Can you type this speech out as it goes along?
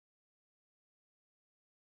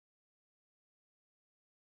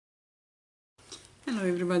Hello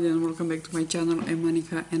everybody and welcome back to my channel. I'm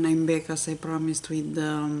Monica and I'm back as I promised with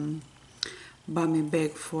the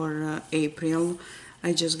Bomibag for April.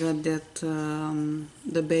 I just got the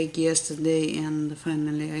bag yesterday and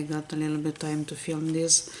finally I got a little bit time to film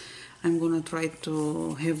this. I'm gonna try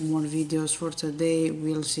to have more videos for today.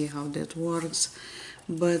 We'll see how that works.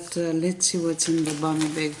 But let's see what's in the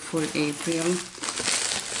Bomibag for April.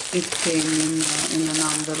 It came in an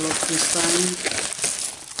envelope this time.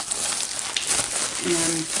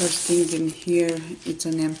 And first thing in here, it's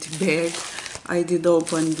an empty bag. I did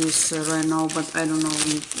open this right now, but I don't know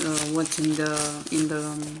what's in the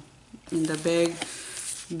bag.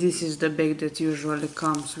 This is the bag that usually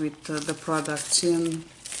comes with the products in.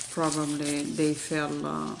 Probably they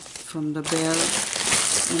fell from the bag.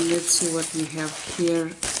 And let's see what we have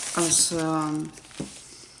here.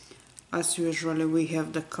 As usually, we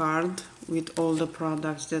have the card with all the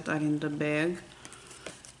products that are in the bag.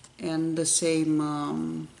 And the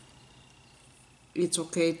same, it's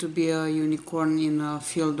okay to be a unicorn in a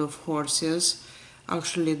field of horses.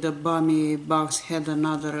 Actually, the Bomibag had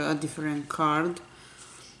a different card.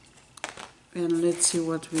 And let's see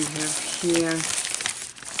what we have here.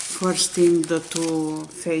 First thing, the two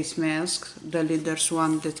face masks, the Leaders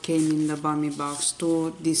one that came in the Bomibag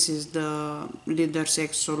too. This is the Leaders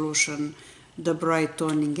X Solution, the bright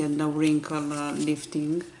toning and the wrinkle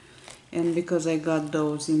lifting. And because I got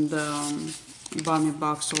those in the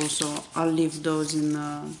Bomibag also, I'll leave those in.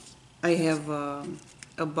 I have a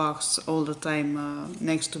box all the time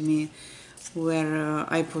next to me where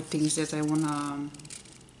I put things that I wanna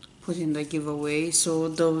put in the giveaway. So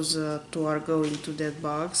those two are going to that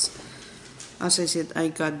box. As I said, I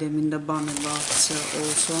got them in the Bomibag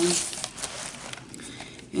also.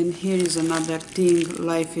 And here is another thing.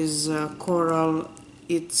 Life is Coral.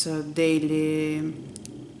 It's a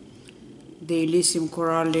Dailyssim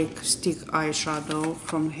Coralic Stick Eyeshadow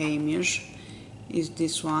from Hamish is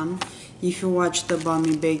this one. If you watch the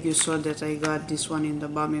Bomibag, you saw that I got this one in the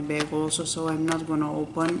Bomibag also, so I'm not gonna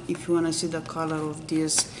open. If you wanna see the color of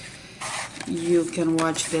this, you can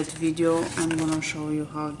watch that video. I'm gonna show you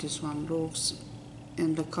how this one looks,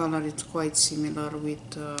 and the color is quite similar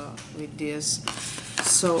with this.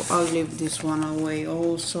 So I'll leave this one away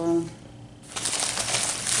also.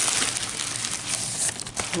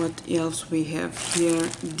 What else we have here?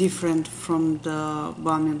 Different from the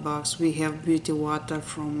Bomibag, we have Beauty Water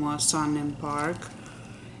from Sun and Park.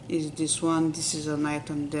 Is this one? This is an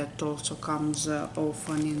item that also comes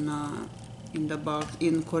often in the box,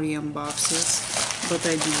 in Korean boxes, but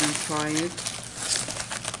I didn't try it.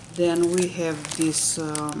 Then we have this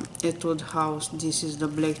Etude House. This is the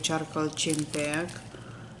black charcoal chin pack,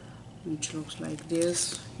 which looks like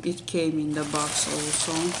this. It came in the box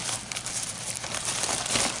also.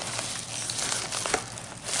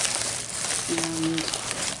 And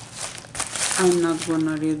I'm not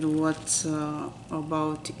gonna read what's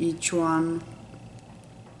about each one.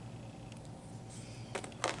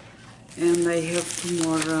 And I have two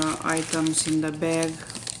more items in the bag.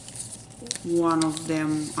 One of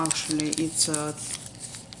them, actually, it's a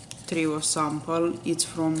trio sample. It's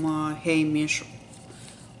from Hamish.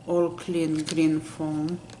 All Clean Green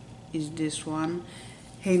Foam is this one.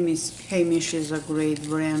 Hamish is a great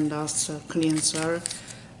brand as a cleanser.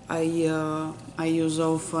 I use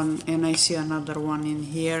often, and I see another one in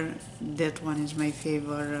here. That one is my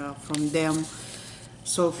favorite from them.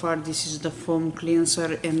 So far, this is the foam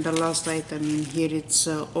cleanser, and the last item in here, it's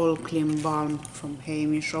All Clean Balm from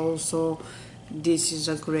Hamish also. This is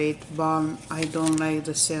a great balm. I don't like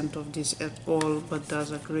the scent of this at all, but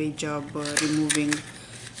does a great job removing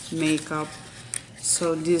makeup.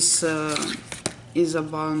 So this is a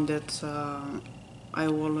balm that I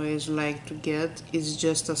always like to get. It's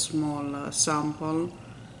just a small sample,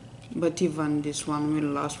 but even this one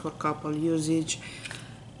will last for a couple usage.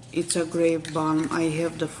 It's a great balm. I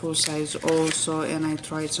have the full size also, and I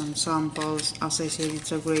tried some samples. As I said,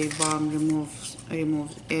 it's a great balm. Removes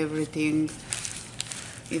everything.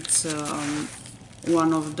 It's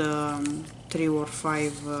one of the 3 or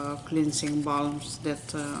 5 cleansing balms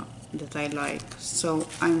that I like. So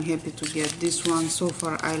I'm happy to get this one. So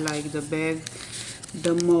far, I like the bag.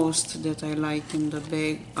 The most that I like in the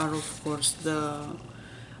bag are, of course, the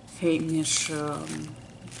Hamish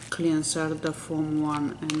cleanser, the foam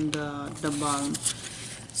one, and the balm.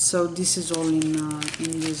 So this is all in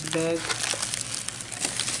this bag.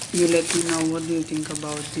 You let me know what do you think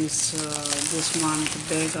about this month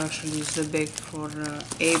bag. Actually, it's the bag for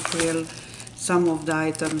April. Some of the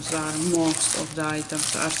items most of the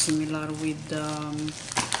items are similar with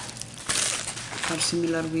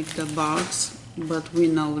the bags. but we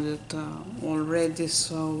know that already,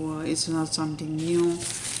 so it's not something new.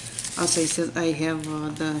 As I said, I have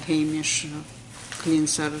the Hamish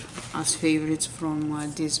cleanser as favorites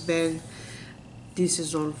from this bag. This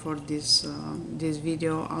is all for this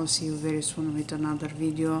video. I'll see you very soon with another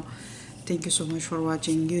video. Thank you so much for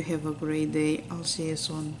watching. You have a great day. I'll see you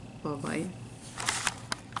soon. Bye bye.